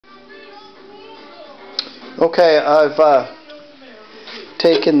Okay, I've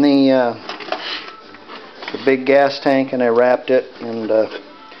taken the big gas tank and I wrapped it and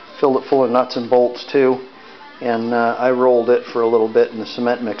filled it full of nuts and bolts too, and I rolled it for a little bit in the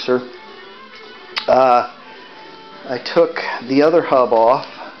cement mixer. I took the other hub off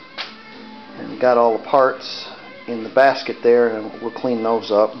and got all the parts in the basket there, and we'll clean those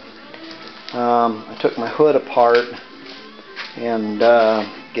up. I took my hood apart and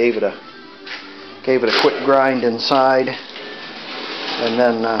gave it a quick grind inside, and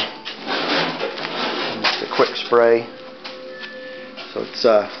then just a quick spray. So it's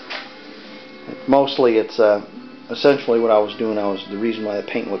essentially what I was doing. The reason why the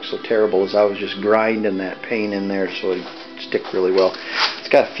paint looks so terrible is I was just grinding that paint in there so it'd stick really well. It's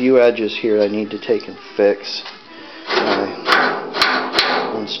got a few edges here I need to take and fix.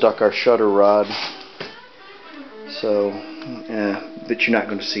 I unstuck our shutter rod, so but you're not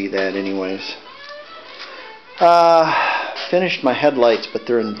going to see that anyways. Finished my headlights, but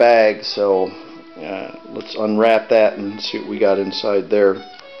they're in bags, so let's unwrap that and see what we got inside there.